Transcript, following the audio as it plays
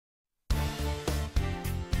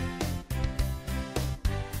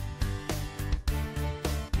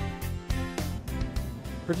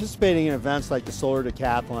Participating in events like the Solar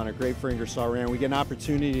Decathlon are great for Ingersoll Rand. We get an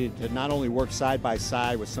opportunity to not only work side by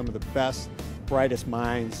side with some of the best, brightest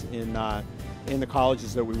minds in the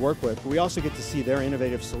colleges that we work with, but we also get to see their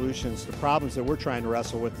innovative solutions to problems that we're trying to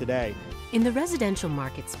wrestle with today. In the residential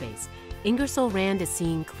market space, Ingersoll Rand is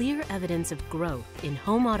seeing clear evidence of growth in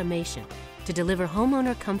home automation to deliver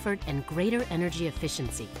homeowner comfort and greater energy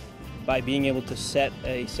efficiency. By being able to set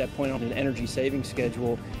a set point on an energy saving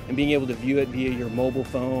schedule and being able to view it via your mobile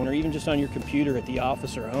phone or even just on your computer at the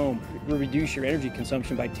office or home, it will reduce your energy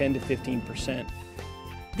consumption by 10 to 15%.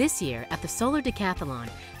 This year at the Solar Decathlon,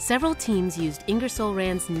 several teams used Ingersoll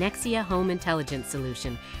Rand's Nexia Home Intelligence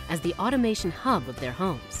solution as the automation hub of their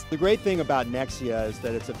homes. The great thing about Nexia is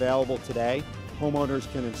that it's available today.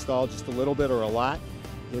 Homeowners can install just a little bit or a lot.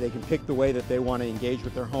 They can pick the way that they want to engage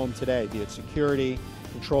with their home today, be it security,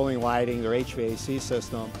 controlling lighting, their HVAC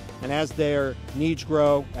system. And as their needs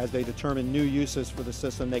grow, as they determine new uses for the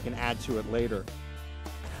system, they can add to it later.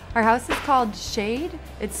 Our house is called Shade.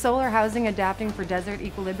 It's solar housing adapting for desert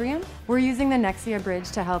equilibrium. We're using the Nexia bridge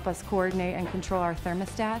to help us coordinate and control our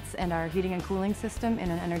thermostats and our heating and cooling system in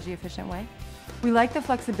an energy efficient way. We like the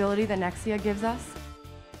flexibility that Nexia gives us.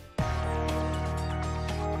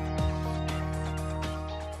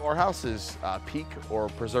 Our house is peak, or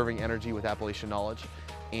preserving energy with Appalachian knowledge,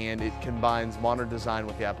 and it combines modern design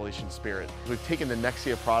with the Appalachian spirit. We've taken the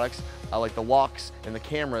Nexia products, like the locks and the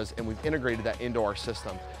cameras, and we've integrated that into our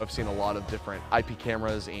system. I've seen a lot of different IP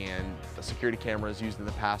cameras and security cameras used in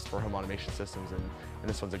the past for home automation systems, and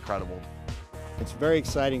this one's incredible. It's very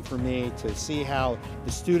exciting for me to see how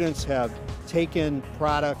the students have taken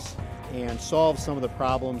products and solved some of the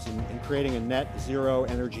problems in creating a net zero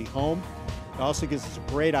energy home. It also gives us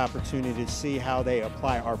a great opportunity to see how they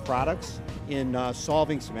apply our products in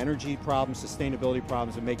solving some energy problems, sustainability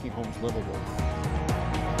problems, and making homes livable.